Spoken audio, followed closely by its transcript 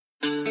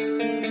Welcome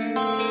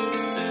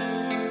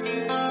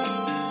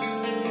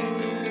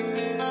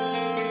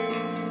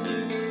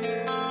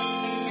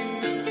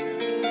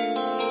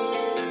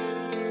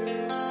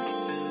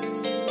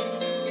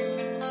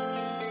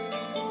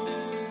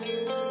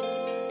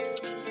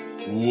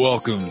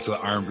to the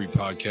Iron Breed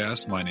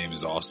Podcast. My name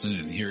is Austin,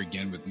 and here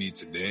again with me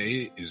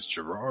today is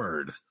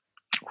Gerard.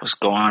 What's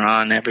going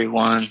on,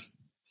 everyone?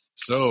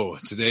 So,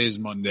 today is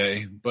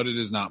Monday, but it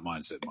is not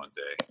Mindset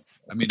Monday.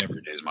 I mean,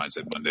 every day is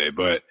Mindset Monday,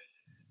 but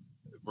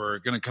we're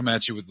going to come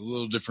at you with a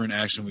little different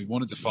action. We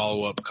wanted to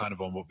follow up kind of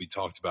on what we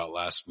talked about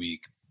last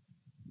week.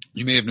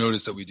 You may have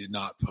noticed that we did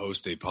not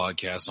post a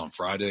podcast on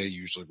Friday.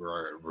 Usually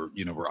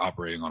we're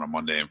operating on a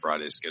Monday and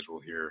Friday schedule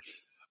here,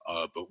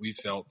 but we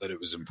felt that it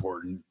was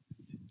important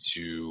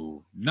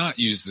to not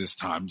use this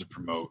time to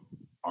promote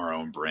our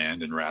own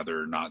brand and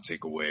rather not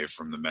take away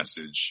from the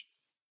message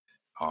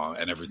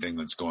and everything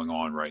that's going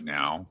on right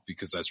now,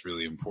 because that's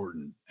really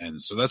important. And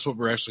so that's what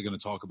we're actually going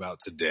to talk about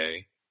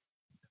today.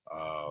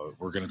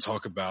 We're going to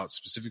talk about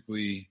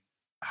specifically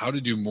how to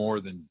do more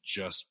than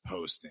just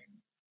posting.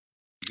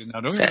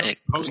 Now, don't get me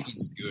wrong,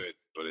 posting's good,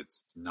 but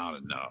it's not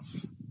enough.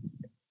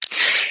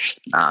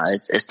 No,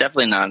 it's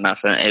definitely not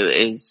enough.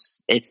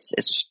 It's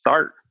a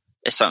start.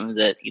 It's something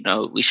that,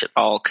 we should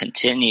all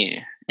continue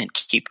and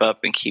keep up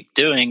and keep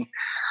doing.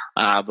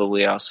 But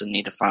we also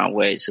need to find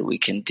ways that we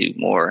can do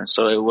more. And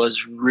so it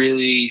was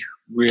really,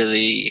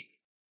 really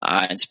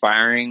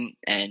inspiring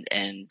and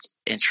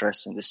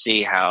interesting to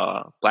see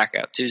how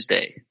Blackout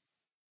Tuesday,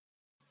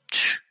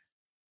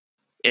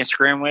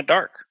 Instagram went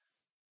dark.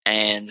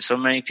 And so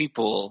many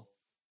people,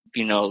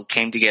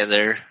 came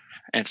together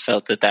and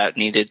felt that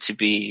needed to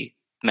be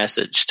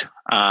messaged.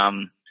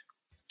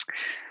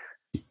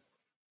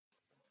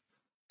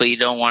 But you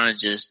don't want to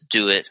just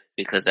do it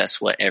because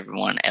that's what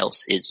everyone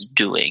else is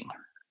doing.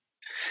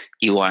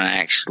 You want to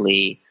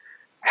actually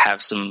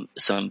have some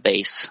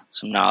base,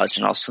 some knowledge,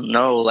 and also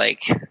know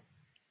it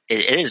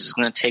is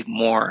going to take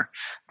more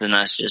than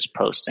us just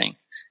posting.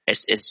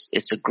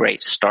 It's a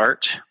great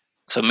start.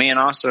 So me and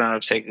Austin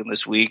have taken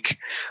this week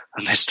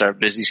amidst our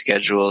busy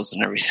schedules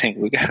and everything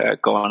we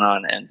got going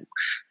on and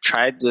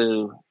tried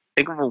to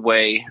think of a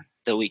way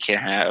that we can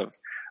have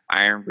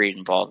Iron Breed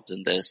involved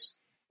in this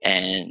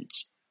and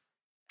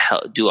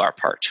do our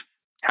part,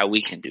 how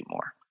we can do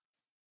more.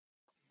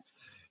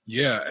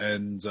 Yeah,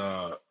 and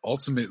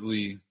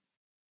ultimately,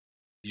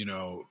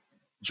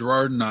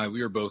 Gerard and I,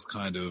 we are both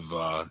kind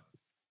of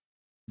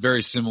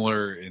very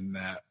similar in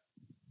that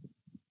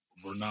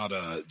we're not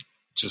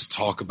just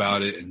talk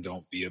about it and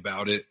don't be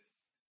about it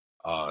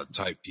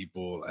type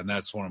people. And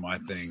that's one of my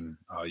thing.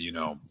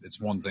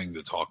 It's one thing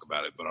to talk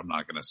about it, but I'm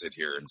not going to sit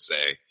here and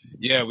say,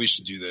 yeah, we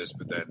should do this,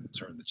 but then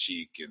turn the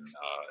cheek and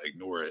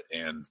ignore it.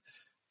 And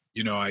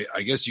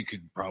I guess you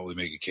could probably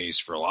make a case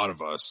for a lot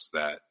of us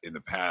that in the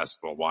past,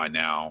 well, why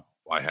now?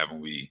 Why haven't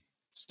we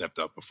stepped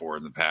up before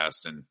in the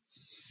past? And,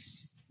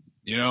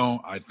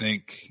 I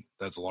think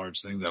that's a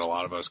large thing that a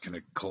lot of us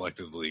can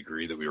collectively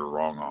agree that we were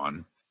wrong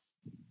on.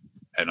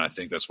 And I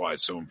think that's why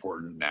it's so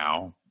important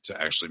now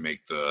to actually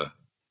make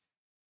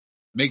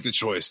the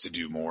choice to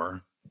do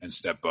more and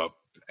step up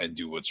and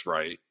do what's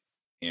right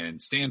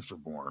and stand for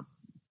more.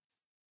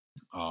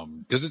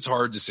 Because it's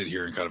hard to sit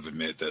here and kind of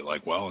admit that, in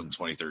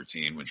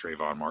 2013 when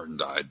Trayvon Martin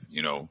died,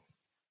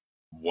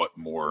 what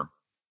more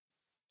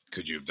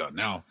could you have done?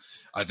 Now,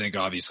 I think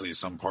obviously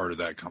some part of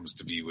that comes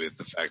to be with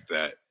the fact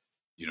that,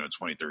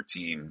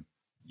 2013,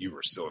 you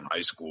were still in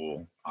high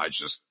school. I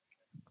just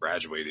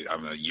graduated.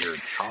 I'm a year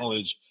in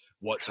college.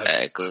 What type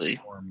of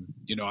platform?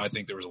 I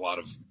think there was a lot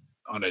of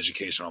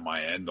uneducation on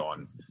my end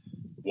on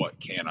what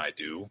can I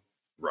do,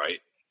 right?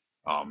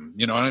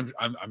 And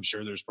I'm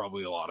sure there's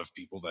probably a lot of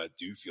people that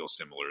do feel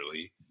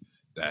similarly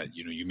that,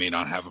 you may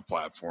not have a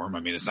platform.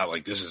 I mean, it's not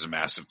like this is a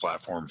massive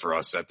platform for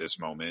us at this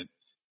moment,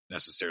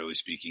 necessarily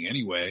speaking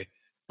anyway,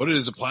 but it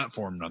is a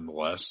platform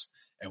nonetheless,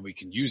 and we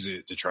can use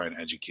it to try and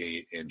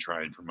educate and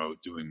try and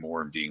promote doing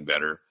more and being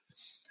better.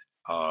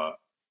 But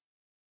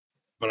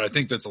I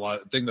think that's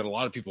thing that a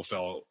lot of people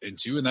fell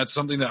into, and that's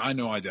something that I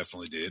know I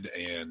definitely did.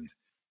 And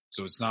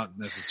so it's not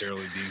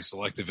necessarily being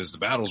selective as the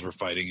battles we're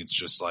fighting. It's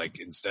just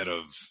instead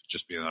of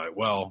just being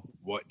well,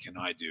 what can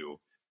I do?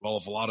 Well,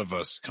 if a lot of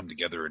us come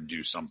together and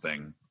do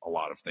something, a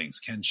lot of things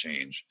can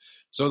change.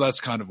 So that's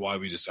kind of why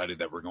we decided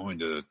that we're going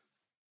to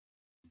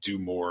do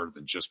more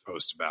than just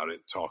post about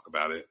it, talk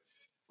about it.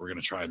 We're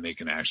going to try and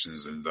make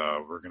actions, and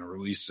we're going to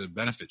release a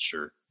benefit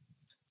shirt.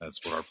 That's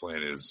what our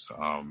plan is,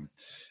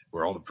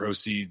 where all the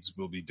proceeds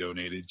will be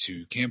donated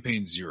to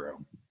Campaign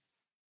Zero.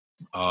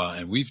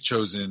 And we've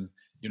chosen,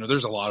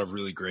 there's a lot of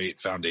really great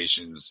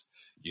foundations,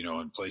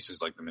 in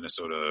places like the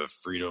Minnesota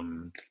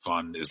Freedom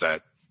Fund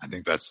I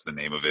think that's the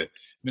name of it.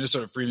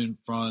 Minnesota Freedom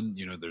Fund,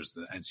 there's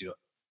the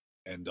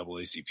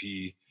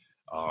NAACP,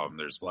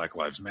 there's Black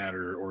Lives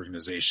Matter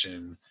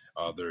organization,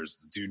 there's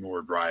the Do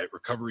Nord Riot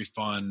Recovery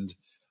Fund,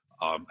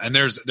 and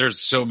there's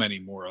so many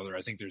more other.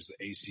 I think there's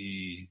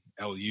the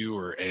ACLU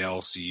or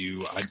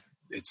ALCU.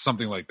 It's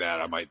something like that.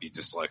 I might be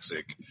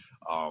dyslexic.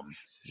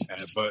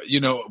 But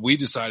we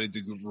decided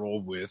to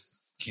roll with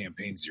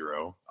Campaign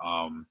Zero.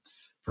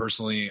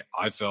 Personally,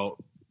 I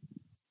felt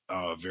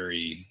I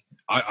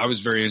was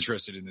very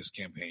interested in this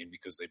campaign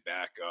because they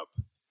back up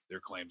their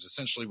claims.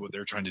 Essentially, what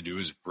they're trying to do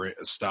is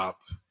stop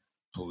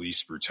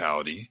police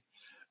brutality.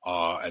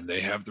 And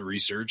they have the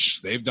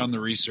research. They've done the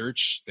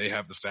research. They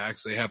have the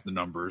facts. They have the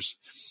numbers.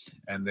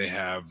 And they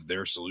have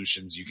their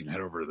solutions. You can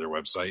head over to their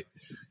website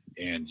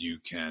and you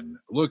can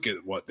look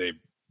at what they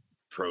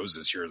prose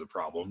as here are the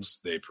problems.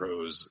 They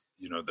prose,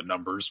 the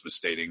numbers with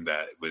stating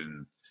that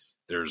when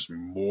there's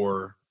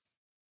more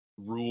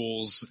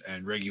rules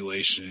and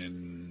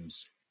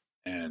regulations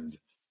and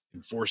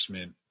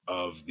enforcement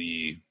of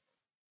the,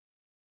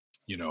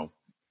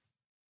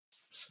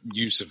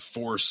 use of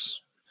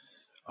force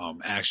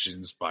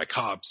actions by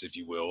cops, if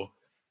you will,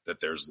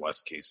 that there's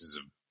less cases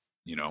of,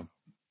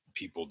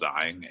 people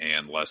dying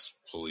and less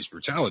police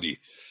brutality.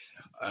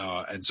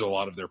 And so a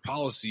lot of their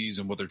policies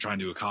and what they're trying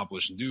to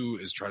accomplish and do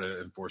is try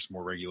to enforce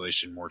more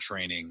regulation, more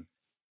training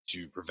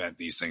to prevent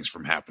these things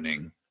from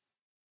happening.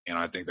 And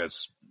I think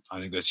that's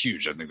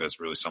huge. I think that's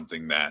really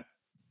something that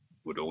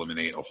would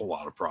eliminate a whole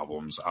lot of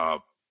problems.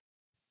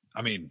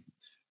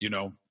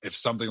 If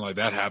something like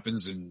that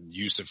happens and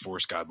use of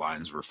force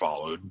guidelines were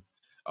followed,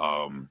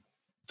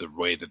 the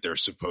way that they're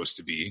supposed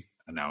to be,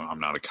 and now I'm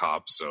not a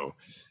cop, so,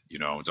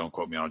 don't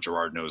quote me on it.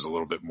 Gerard knows a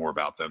little bit more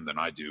about them than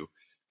I do,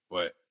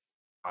 but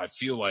I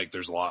feel like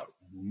there's a lot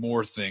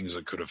more things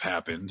that could have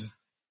happened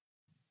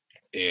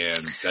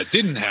and that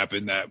didn't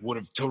happen that would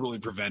have totally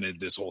prevented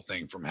this whole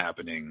thing from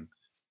happening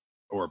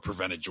or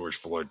prevented George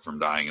Floyd from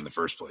dying in the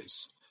first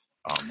place.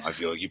 I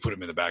feel like you put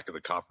him in the back of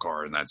the cop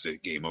car and that's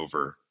it, game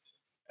over,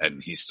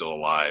 and he's still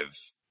alive.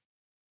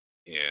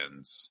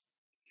 And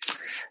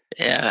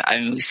yeah,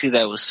 we see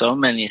that with so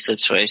many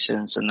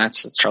situations, and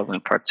that's the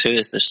troubling part too,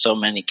 is there's so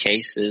many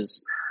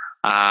cases.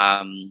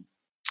 And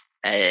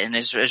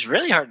it's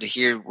really hard to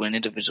hear when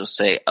individuals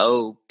say,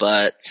 oh,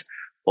 but,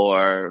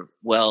 or,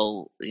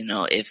 well,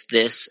 if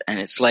this, and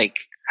it's like,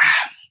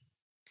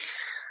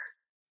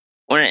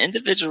 when an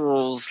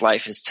individual's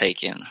life is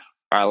taken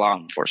by a law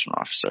enforcement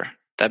officer,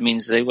 that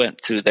means they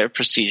went through their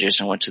procedures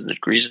and went to the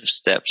degrees of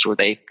steps where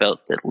they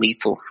felt that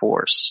lethal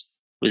force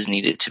was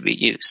needed to be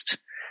used.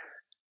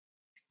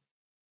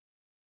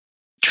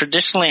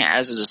 Traditionally,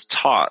 as it is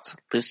taught,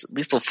 this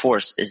lethal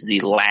force is the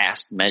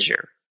last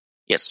measure.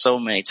 Yet so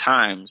many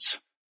times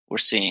we're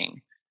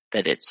seeing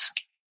that it's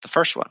the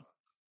first one,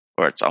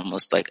 or it's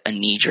almost like a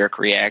knee-jerk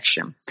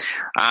reaction.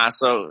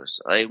 So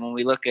when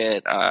we look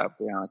at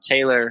Breonna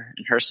Taylor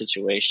and her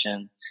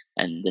situation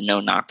and the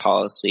no-knock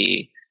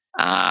policy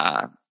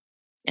and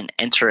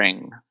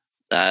entering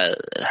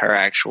her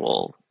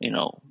actual,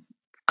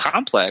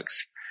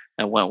 complex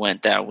and what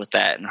went down with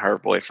that and her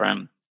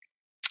boyfriend,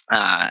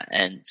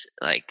 and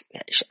like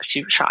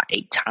she was shot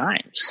 8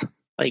 times.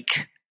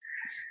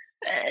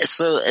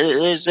 So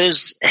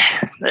there's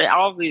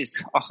all of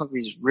these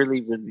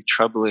really, really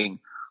troubling,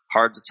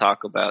 hard to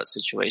talk about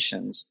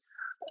situations.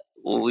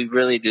 What we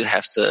really do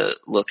have to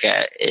look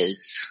at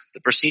is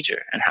the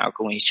procedure and how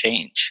can we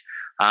change.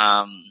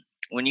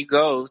 When you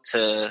go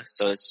to,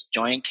 so it's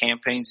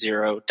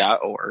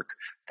joincampaignzero.org.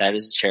 That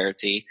is a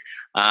charity.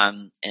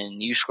 And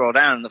you scroll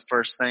down, the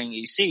first thing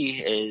you see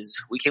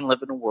is we can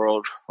live in a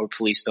world where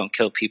police don't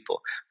kill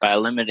people by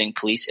limiting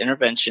police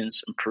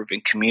interventions,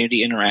 improving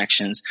community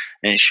interactions,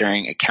 and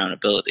ensuring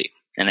accountability.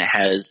 And it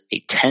has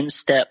a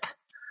 10-step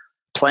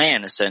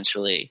plan,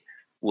 essentially,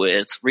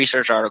 with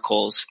research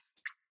articles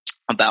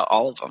about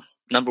all of them.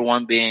 Number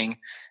 1 being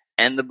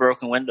end the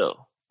broken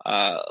window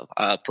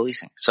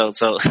policing. So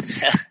that's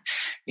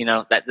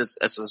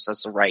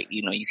a right.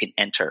 You can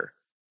enter.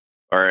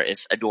 Or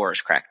if a door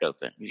is cracked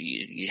open,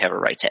 you have a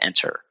right to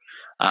enter.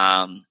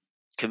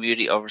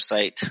 Community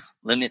oversight,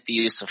 limit the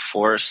use of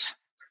force,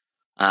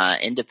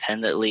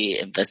 independently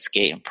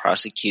investigate and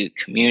prosecute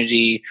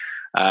community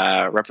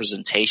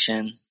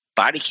representation,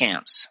 body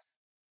cams.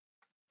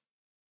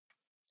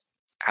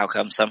 How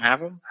come some have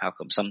them? How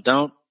come some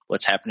don't?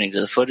 What's happening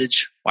to the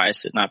footage? Why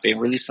is it not being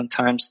released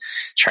sometimes?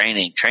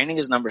 Training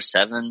is number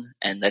 7,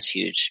 and that's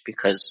huge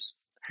because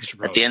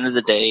at the end of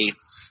the day,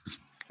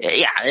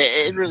 yeah,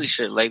 it really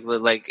should. Like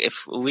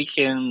if we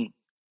can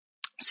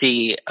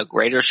see a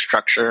greater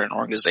structure and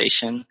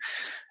organization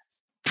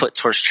put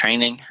towards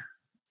training,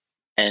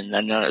 and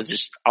then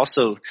just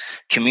also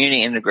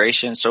community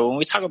integration. So when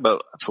we talk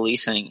about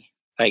policing,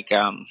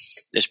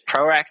 there's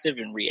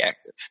proactive and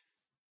reactive.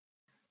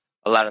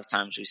 A lot of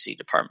times we see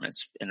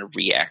departments in a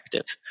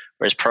reactive,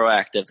 whereas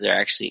proactive, they're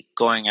actually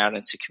going out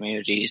into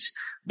communities,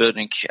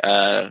 building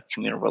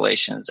communal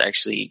relations,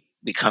 actually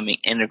becoming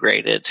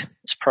integrated.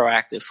 It's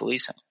proactive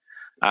policing.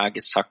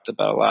 Gets talked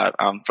about a lot.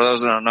 For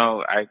those that don't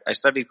know, I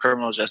studied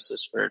criminal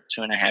justice for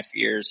 2.5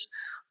 years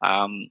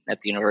at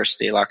the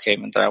University of Lock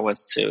Haven that I went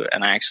to,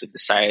 and I actually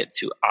decided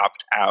to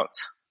opt out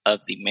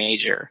of the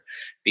major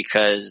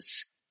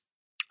because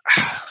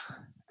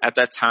at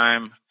that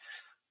time,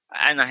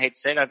 and I hate to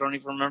say it, I don't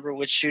even remember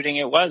which shooting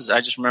it was.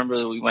 I just remember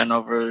that we went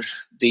over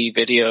the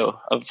video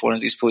of one of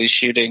these police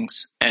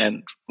shootings,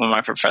 and when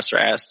my professor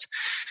asked,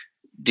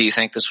 do you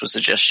think this was a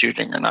just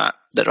shooting or not?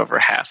 That over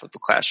half of the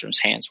classroom's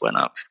hands went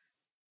up.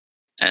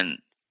 And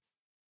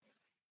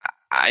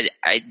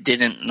I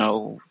didn't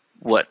know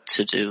what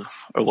to do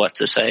or what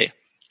to say.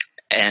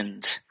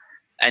 And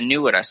I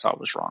knew what I saw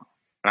was wrong.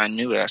 I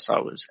knew what I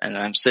saw was, and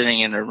I'm sitting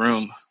in a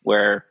room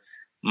where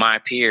my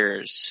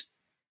peers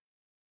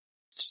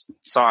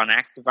saw an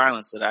act of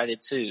violence that I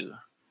did too,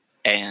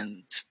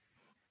 and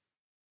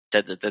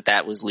said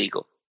that was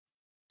legal,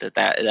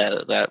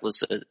 that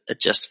was a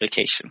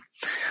justification.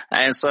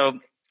 And so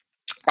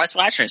that's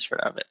why I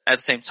transferred out of it. At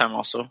the same time,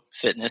 also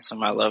fitness and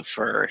my love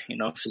for,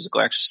 physical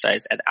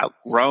exercise had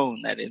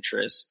outgrown that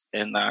interest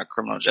in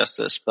criminal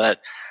justice.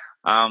 But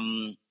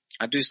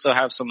I do still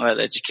have some of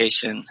that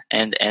education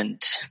and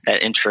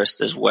that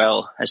interest as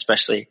well,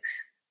 especially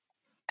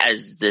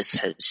as this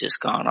has just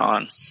gone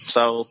on.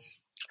 So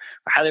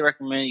I highly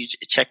recommend you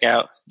check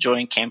out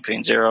Join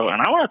Campaign Zero.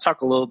 And I want to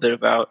talk a little bit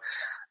about,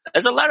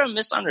 there's a lot of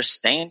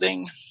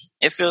misunderstanding,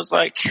 it feels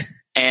like,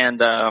 and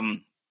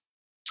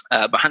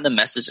behind the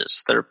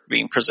messages that are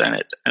being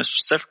presented. And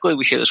specifically,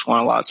 we hear this one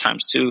a lot of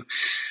times too,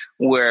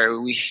 where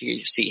we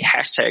see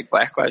hashtag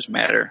Black Lives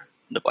Matter,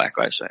 the Black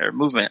Lives Matter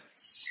movement.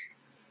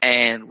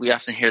 And we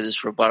often hear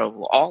this rebuttal,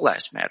 well, all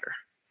lives matter.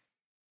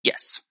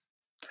 Yes,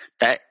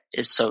 that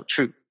is so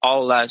true.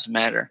 All lives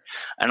matter.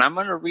 And I'm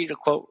going to read a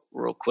quote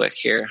real quick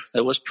here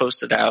that was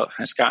posted out.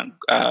 It's gotten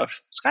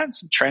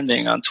some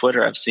trending on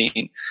Twitter I've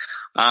seen.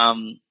 But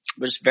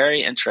it's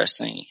very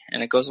interesting.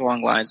 And it goes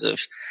along the lines of,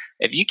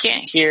 if you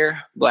can't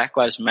hear Black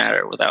Lives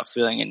Matter without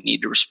feeling a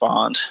need to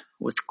respond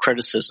with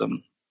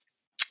criticism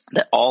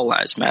that all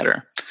lives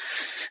matter,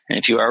 and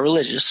if you are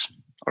religious,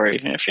 or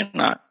even if you're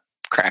not,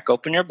 crack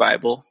open your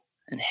Bible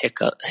and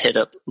hit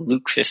up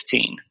Luke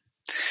 15.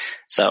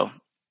 So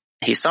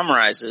he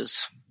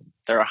summarizes,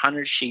 there are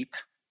 100 sheep,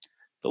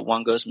 but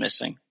one goes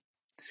missing.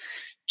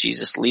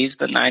 Jesus leaves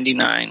the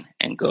 99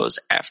 and goes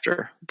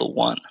after the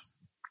one.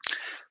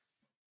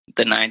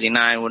 The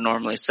 99 would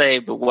normally say,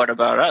 but what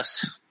about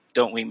us?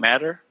 Don't we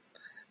matter?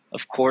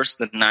 Of course,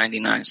 the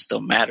 99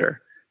 still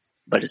matter,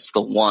 but it's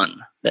the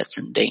one that's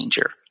in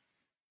danger.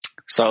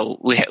 So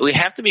we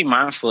have to be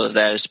mindful of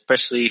that,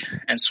 especially,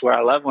 and it's what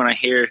I love when I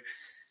hear,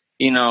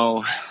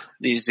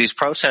 these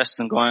protests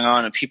and going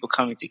on and people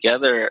coming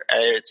together.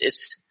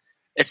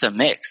 It's a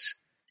mix.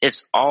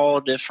 It's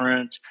all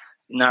different,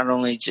 not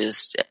only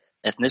just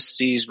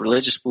ethnicities,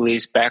 religious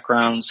beliefs,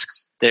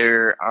 backgrounds.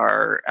 There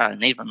are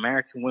Native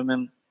American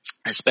women,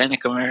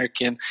 Hispanic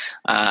American,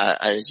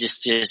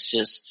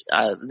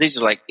 these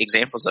are like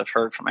examples I've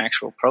heard from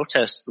actual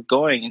protests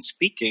going and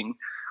speaking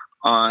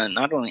on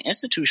not only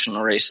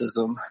institutional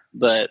racism,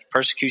 but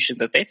persecution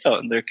that they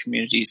felt in their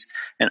communities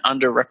and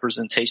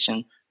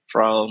underrepresentation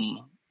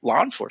from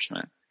law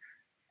enforcement.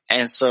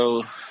 And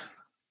so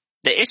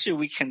the issue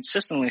we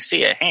consistently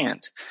see at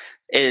hand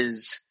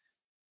is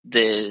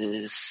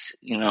this,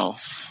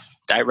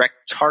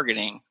 direct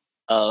targeting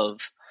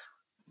of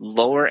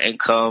lower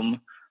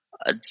income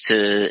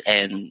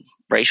and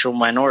racial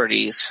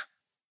minorities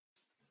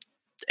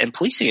and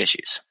policing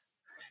issues.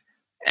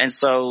 And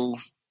so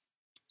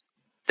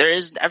there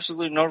is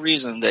absolutely no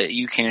reason that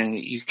you can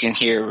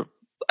hear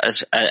a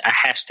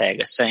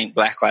hashtag saying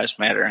Black Lives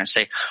Matter and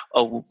say,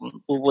 oh,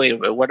 well, wait a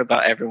minute, what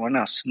about everyone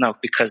else? No,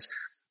 because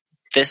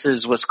this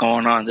is what's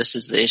going on. This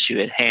is the issue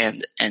at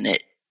hand, and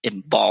it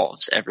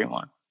involves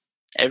everyone.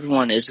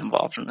 Everyone is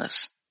involved in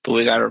this, but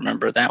we got to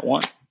remember that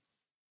one.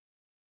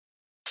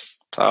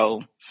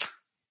 So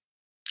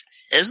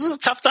this is a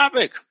tough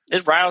topic.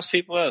 It riles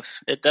people up.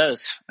 It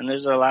does. And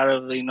there's a lot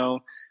of,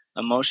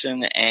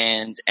 emotion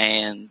and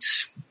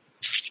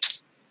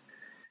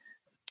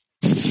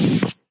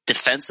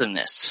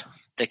defensiveness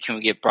that can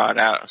get brought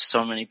out of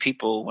so many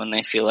people when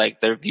they feel like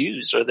their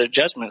views or their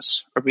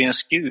judgments are being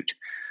skewed.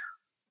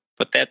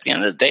 But at the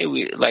end of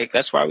the day,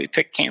 that's why we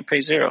picked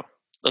Campaign Zero.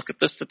 Look at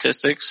the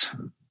statistics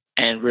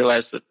and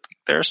realize that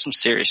there are some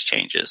serious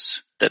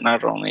changes that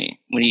not only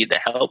we need to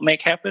help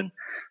make happen,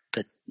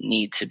 but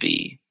need to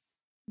be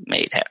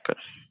made happen.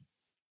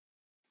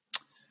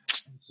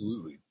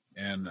 Absolutely.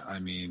 And I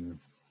mean,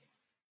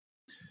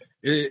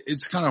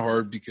 it's kind of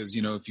hard because,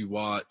 if you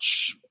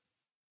watch,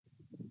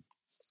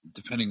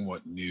 depending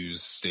what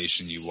news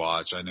station you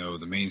watch, I know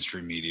the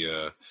mainstream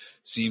media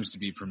seems to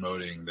be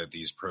promoting that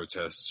these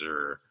protests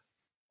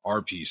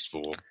are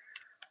peaceful.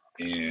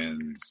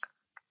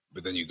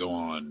 But then you go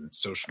on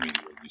social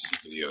media and you see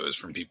videos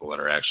from people that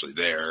are actually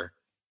there,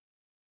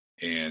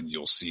 and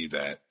you'll see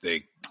that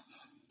they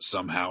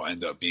somehow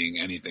end up being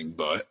anything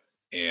but.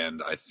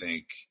 And I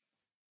think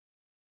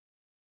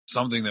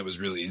something that was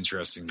really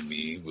interesting to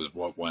me was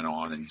what went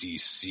on in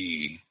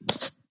D.C.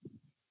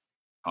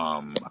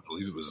 I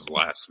believe it was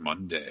last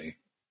Monday.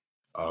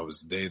 It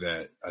was the day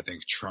that I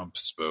think Trump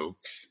spoke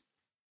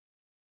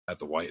at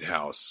the White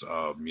House.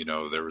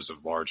 There was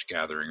a large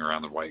gathering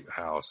around the White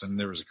House, and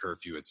there was a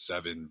curfew at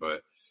 7,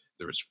 but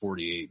there was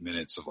 48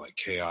 minutes of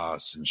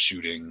chaos and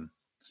shooting,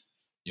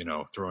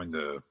 throwing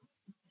the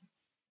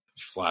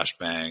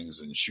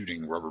flashbangs and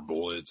shooting rubber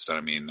bullets.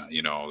 I mean,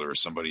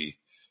 there's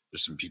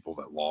some people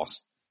that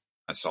lost,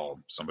 I saw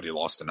somebody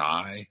lost an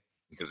eye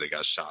because they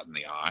got shot in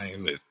the eye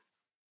with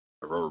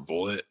a rubber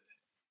bullet.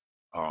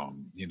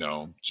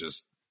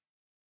 Just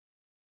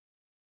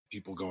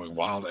people going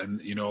wild.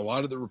 And, a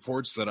lot of the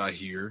reports that I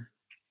hear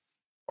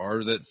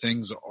are that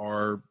things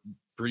are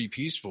pretty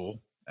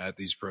peaceful at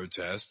these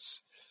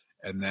protests,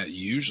 and that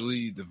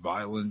usually the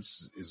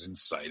violence is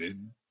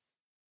incited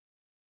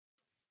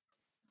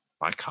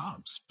by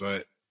cops.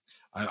 But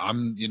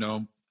I'm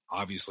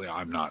obviously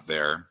I'm not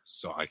there,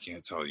 so I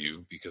can't tell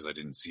you because I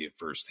didn't see it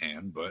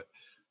firsthand. But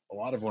a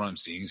lot of what I'm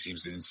seeing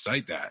seems to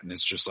incite that. And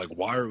it's just like,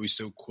 why are we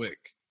so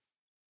quick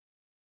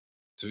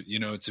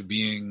to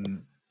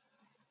being,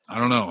 I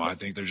don't know. I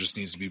think there just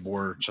needs to be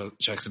more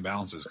checks and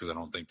balances, because I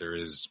don't think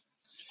there's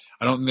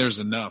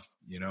enough.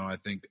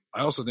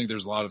 I also think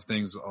there's a lot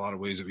of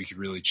ways that we could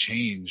really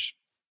change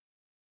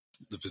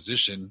the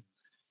position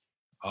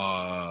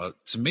to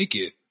make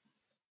it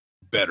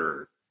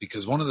better.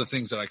 Because one of the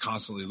things that I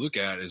constantly look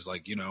at is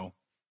like, a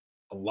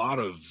lot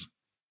of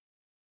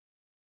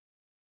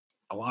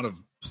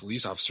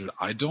police officers,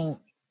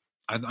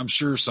 I'm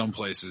sure some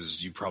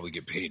places you probably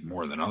get paid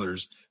more than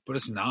others, but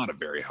it's not a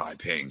very high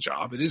paying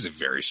job. It is a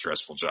very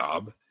stressful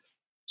job.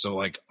 So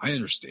like, I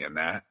understand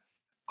that.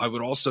 I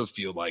would also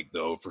feel like,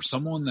 though, for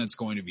someone that's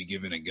going to be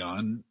given a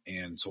gun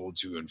and told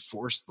to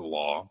enforce the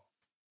law,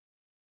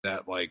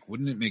 that like,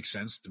 wouldn't it make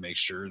sense to make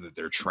sure that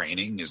their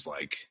training is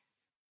like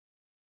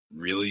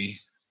really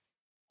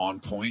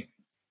on point?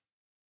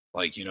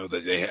 Like,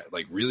 that they have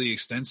like really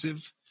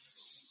extensive.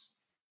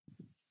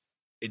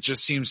 It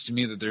just seems to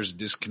me that there's a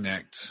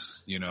disconnect,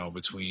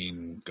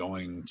 between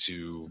going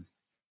to,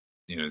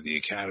 the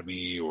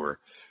academy or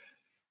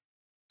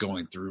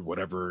going through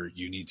whatever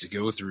you need to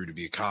go through to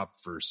be a cop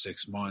for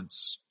 6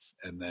 months,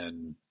 and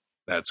then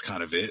that's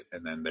kind of it.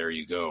 And then there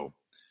you go.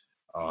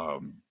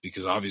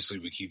 Because obviously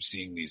we keep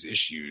seeing these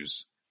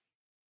issues.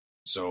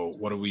 So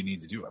what do we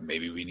need to do?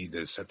 Maybe we need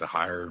to set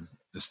the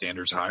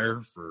standards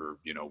higher for,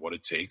 what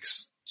it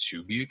takes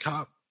to be a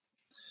cop,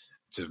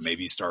 to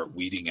maybe start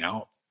weeding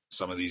out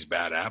some of these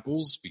bad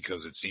apples,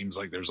 because it seems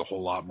like there's a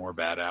whole lot more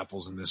bad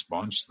apples in this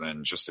bunch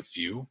than just a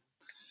few.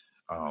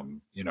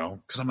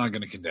 Because I'm not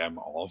going to condemn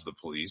all of the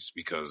police,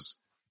 because,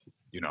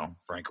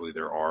 frankly,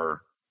 there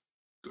are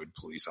good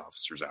police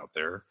officers out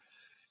there.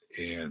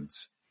 And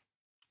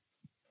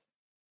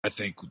I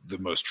think the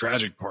most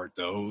tragic part,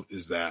 though,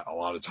 is that a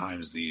lot of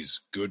times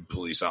these good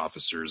police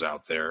officers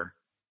out there,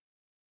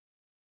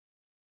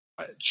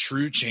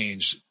 true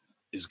change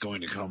is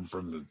going to come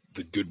from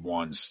the good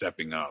ones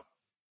stepping up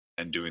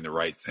and doing the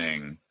right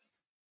thing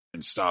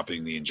and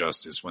stopping the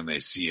injustice when they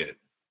see it.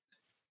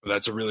 But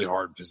that's a really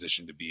hard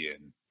position to be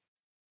in,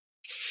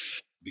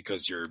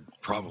 because you're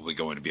probably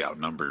going to be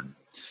outnumbered.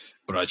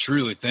 But I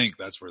truly think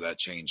that's where that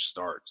change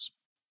starts.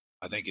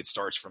 I think it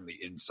starts from the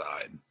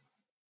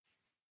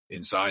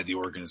inside the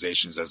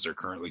organizations as they're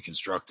currently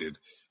constructed,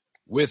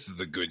 with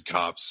the good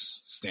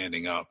cops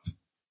standing up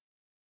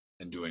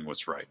and doing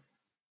what's right.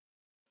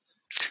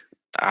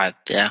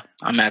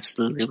 I'm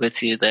absolutely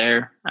with you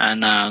there.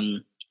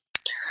 And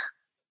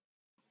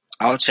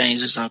all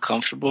change is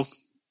uncomfortable.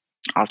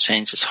 All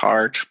change is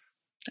hard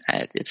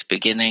at its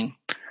beginning.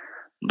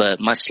 But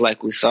much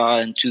like we saw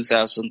in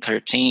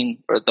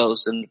 2013, for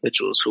those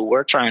individuals who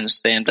were trying to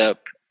stand up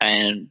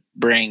and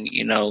bring,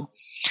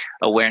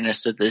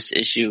 awareness to this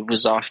issue,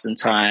 was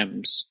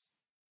oftentimes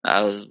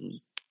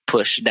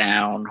pushed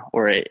down,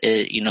 or it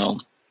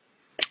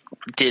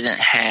didn't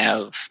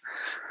have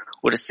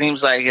what it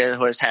seems like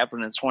what has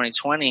happened in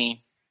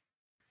 2020,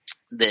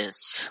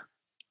 this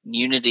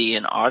unity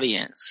in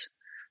audience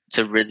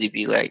to really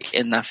be like,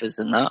 enough is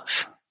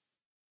enough.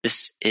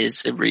 This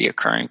is a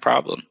reoccurring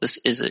problem. This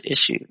is an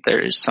issue. There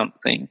is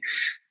something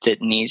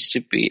that needs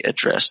to be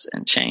addressed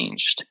and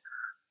changed.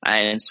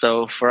 And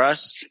so for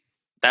us,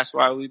 that's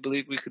why we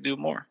believe we could do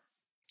more.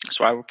 That's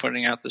why we're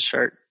putting out the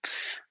shirt.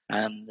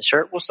 The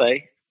shirt will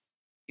say,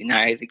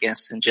 United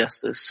Against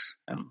Injustice.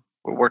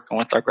 We're working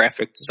with our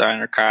graphic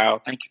designer, Kyle.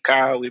 Thank you,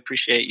 Kyle. We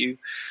appreciate you.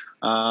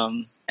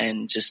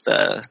 And just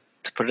to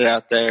put it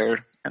out there,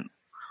 and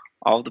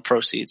all of the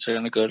proceeds are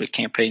going to go to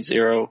Campaign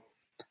Zero.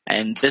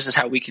 And this is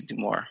how we can do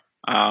more.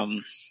 I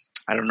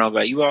don't know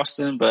about you,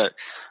 Austin, but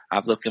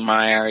I've looked in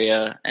my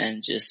area,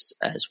 and just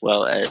as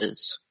well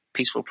as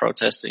peaceful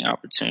protesting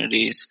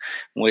opportunities,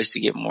 ways to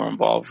get more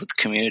involved with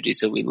the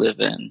communities that we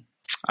live in,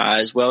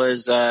 as well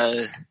as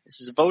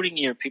this is a voting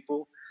year,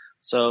 people.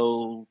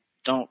 So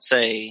don't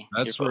say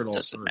that's your where vote it all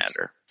doesn't starts.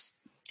 matter.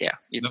 Yeah,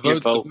 your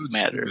vote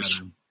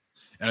matters.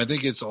 And I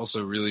think it's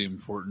also really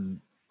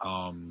important,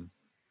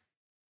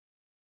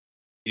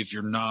 if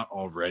you're not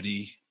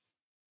already,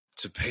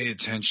 to pay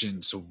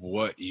attention to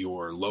what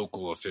your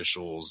local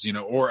officials,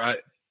 or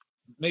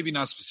maybe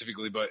not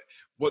specifically, but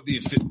what the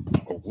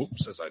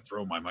as I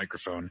throw my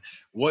microphone,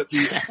 what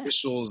the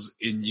officials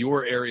in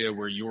your area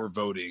where you're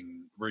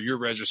voting, where you're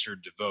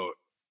registered to vote.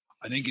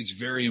 I think it's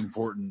very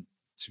important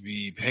to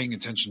be paying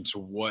attention to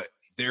what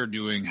they're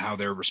doing, how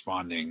they're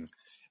responding,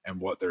 and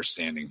what they're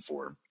standing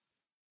for.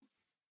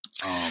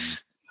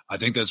 I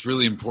think that's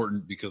really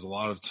important, because a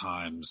lot of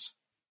times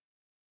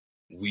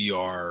we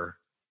are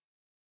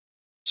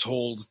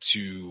told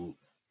to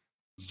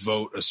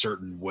vote a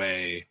certain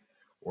way,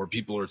 or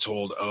people are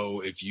told, oh,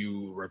 if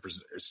you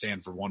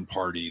stand for one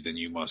party, then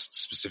you must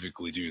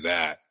specifically do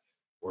that.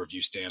 Or if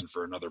you stand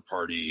for another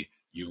party,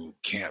 you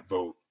can't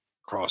vote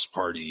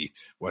cross-party,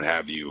 what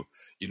have you.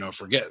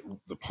 Forget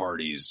the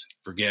parties,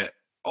 forget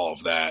all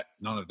of that.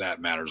 None of that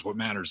matters. What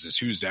matters is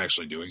who's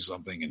actually doing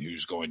something and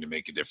who's going to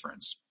make a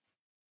difference.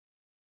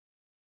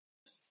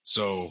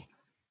 So,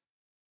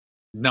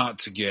 not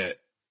to get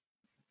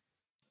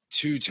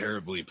too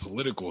terribly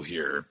political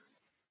here,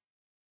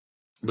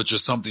 but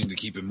just something to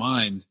keep in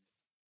mind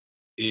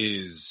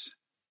is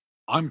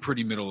I'm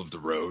pretty middle of the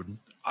road.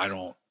 I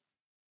don't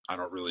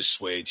really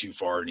sway too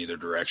far in either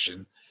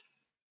direction.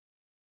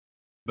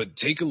 But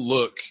take a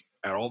look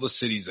at all the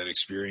cities that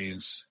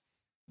experience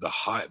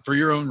for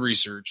your own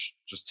research,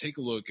 just take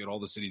a look at all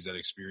the cities that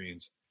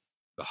experience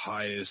the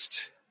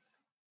highest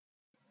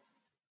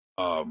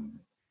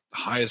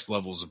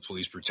levels of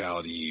police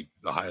brutality,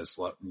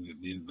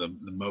 the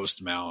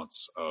most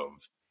amounts of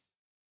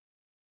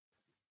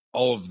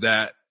all of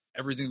that,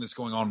 everything that's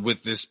going on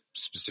with this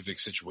specific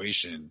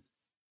situation,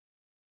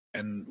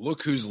 and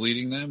look who's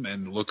leading them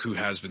and look who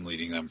has been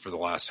leading them for the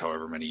last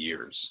however many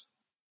years.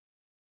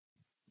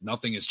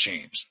 Nothing has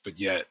changed, but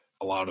yet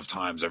a lot of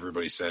times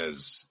everybody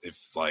says, if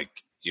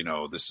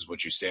this is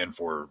what you stand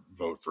for,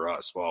 vote for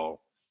us.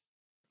 Well,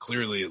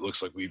 clearly it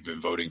looks like we've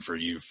been voting for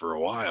you for a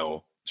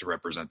while to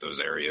represent those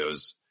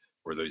areas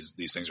where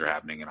these things are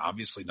happening, and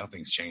obviously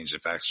nothing's changed. In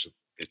fact,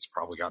 it's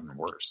probably gotten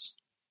worse.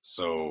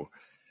 So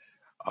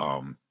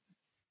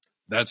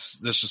that's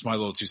just my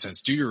little 2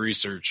 cents. Do your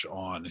research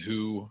on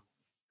who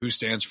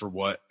stands for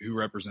what, who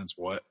represents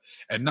what,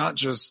 and not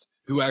just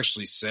who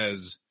actually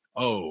says,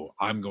 oh,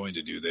 I'm going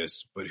to do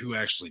this, but who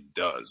actually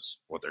does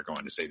what they're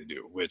going to say to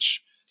do,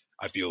 which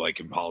I feel like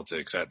in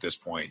politics at this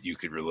point, you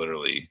could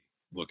literally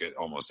look at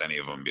almost any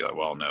of them and be like,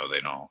 well, no, they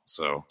don't.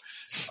 So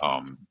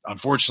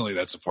unfortunately,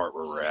 that's the part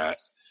where we're at.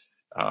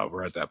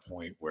 We're at that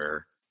point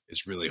where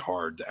it's really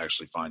hard to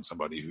actually find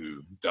somebody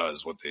who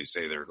does what they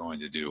say they're going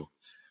to do.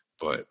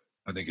 But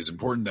I think it's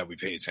important that we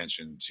pay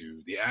attention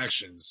to the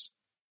actions.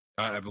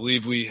 I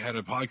believe we had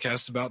a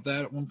podcast about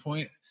that at one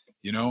point.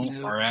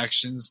 Yep. Our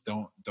actions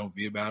don't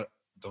be about it.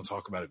 Don't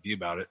talk about it. Be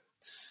about it.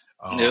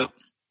 Yep.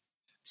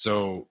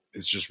 So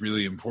it's just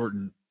really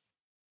important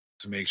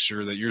to make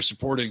sure that you're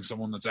supporting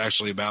someone that's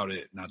actually about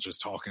it, not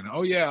just talking,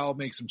 oh yeah, I'll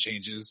make some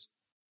changes,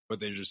 but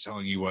they're just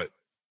telling you what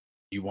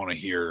you want to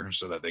hear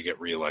so that they get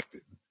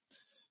reelected.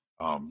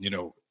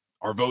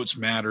 Our votes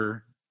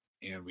matter,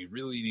 and we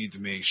really need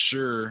to make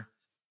sure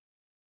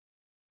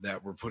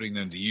that we're putting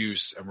them to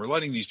use, and we're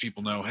letting these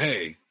people know,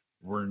 hey,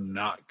 we're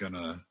not going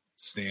to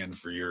stand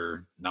for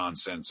your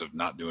nonsense of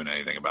not doing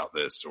anything about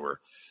this, or,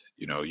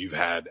 you've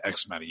had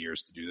X amount of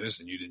years to do this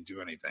and you didn't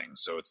do anything,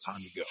 so it's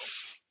time to go.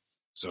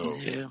 So,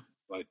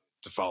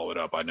 to follow it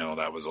up, I know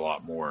that was a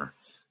lot more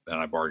than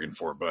I bargained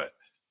for, but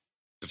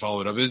to follow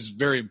it up is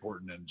very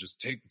important, and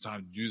just take the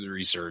time to do the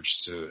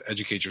research to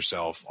educate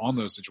yourself on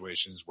those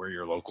situations where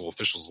your local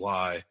officials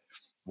lie,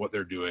 what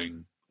they're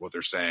doing, what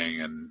they're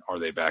saying, and are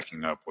they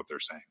backing up what they're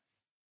saying.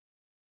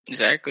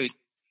 Exactly.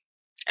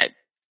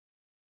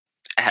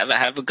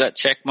 Have a gut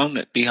check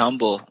moment. Be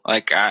humble.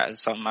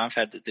 Something I've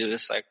had to do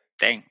is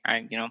dang,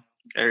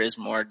 there is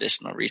more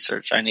additional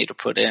research I need to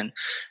put in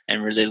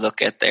and really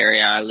look at the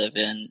area I live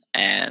in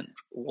and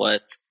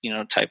what,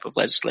 type of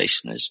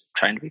legislation is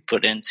trying to be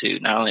put in to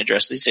not only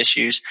address these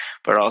issues,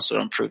 but also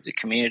improve the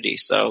community.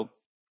 So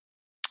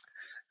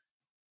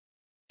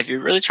if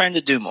you're really trying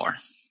to do more,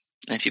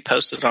 and if you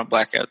posted on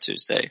Blackout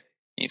Tuesday,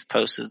 you've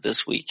posted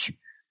this week,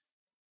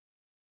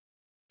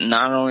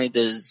 not only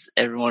does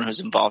everyone who's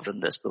involved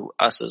in this, but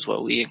us as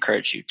well, we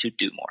encourage you to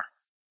do more,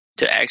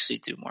 to actually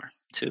do more,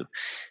 to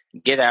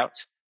get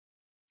out,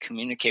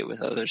 communicate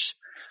with others,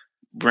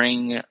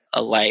 bring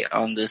a light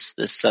on this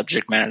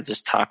subject matter,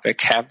 this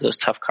topic, have those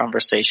tough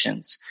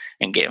conversations,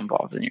 and get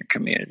involved in your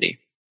community,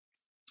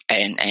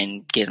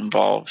 and get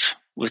involved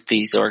with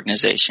these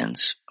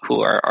organizations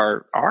who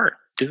are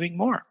doing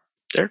more.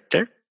 They're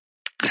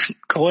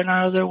going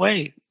out of their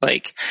way.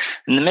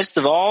 In the midst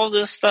of all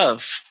this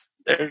stuff,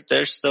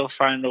 they're still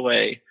finding a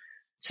way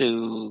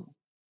to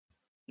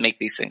make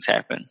these things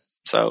happen.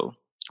 So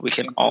we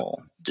can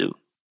all do.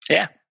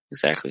 Yeah,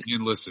 exactly.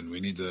 And listen, we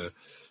need to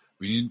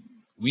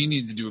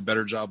do a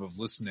better job of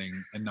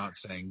listening and not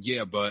saying,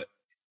 yeah, but,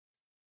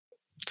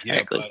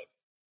 exactly. Yeah,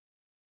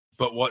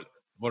 but what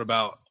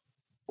about,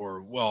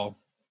 or, well,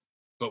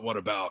 but what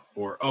about,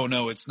 or, oh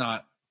no, it's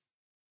not.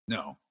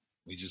 No,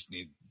 we just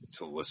need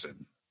to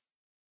listen.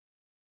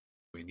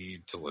 We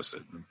need to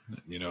listen.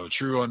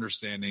 True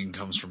understanding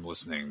comes from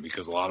listening,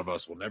 because a lot of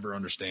us will never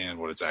understand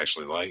what it's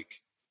actually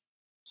like.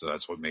 So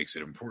that's what makes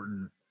it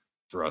important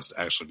for us to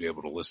actually be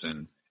able to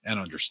listen and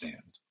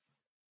understand.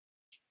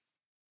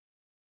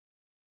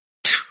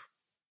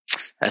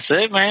 That's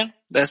it, man.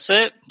 That's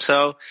it.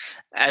 So,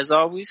 as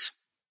always,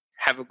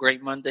 have a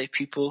great Monday,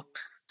 people.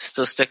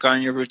 Still stick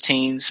on your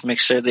routines. Make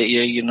sure that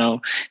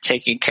you're,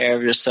 taking care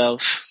of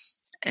yourself.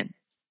 And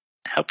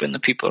helping the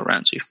people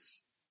around you.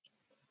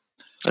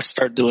 Let's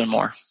start doing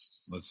more.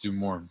 Let's do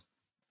more.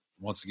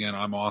 Once again,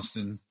 I'm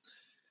Austin.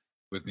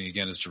 With me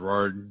again is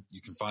Gerard.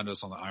 You can find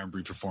us on the Iron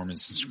Breed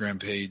Performance Instagram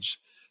page.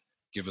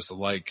 Give us a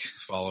like,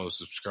 follow,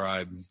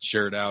 subscribe,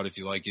 share it out if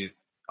you like it.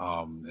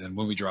 And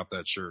when we drop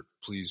that shirt,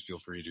 please feel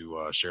free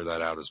to share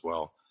that out as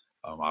well.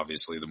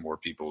 Obviously, the more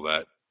people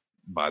that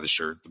buy the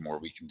shirt, the more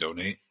we can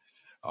donate.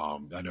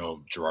 I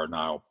know Gerard and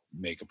I will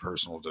make a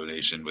personal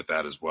donation with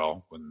that as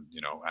well when,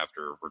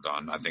 after we're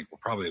done. I think we'll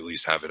probably at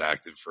least have it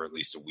active for at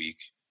least a week,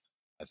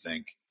 I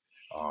think.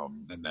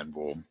 And then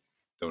we'll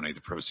donate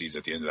the proceeds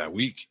at the end of that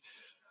week.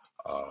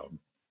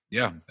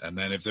 And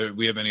then if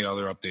we have any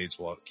other updates,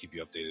 we'll keep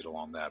you updated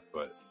along that.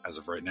 But as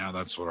of right now,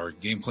 that's what our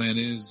game plan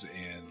is.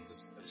 And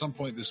at some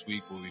point this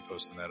week, we'll be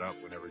posting that up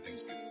when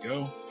everything's good to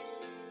go.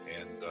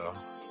 And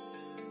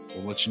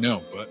we'll let you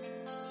know. But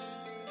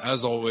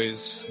as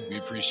always, we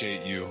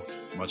appreciate you.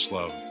 Much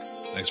love.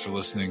 Thanks for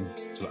listening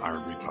to the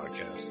Iron Breed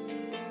Podcast.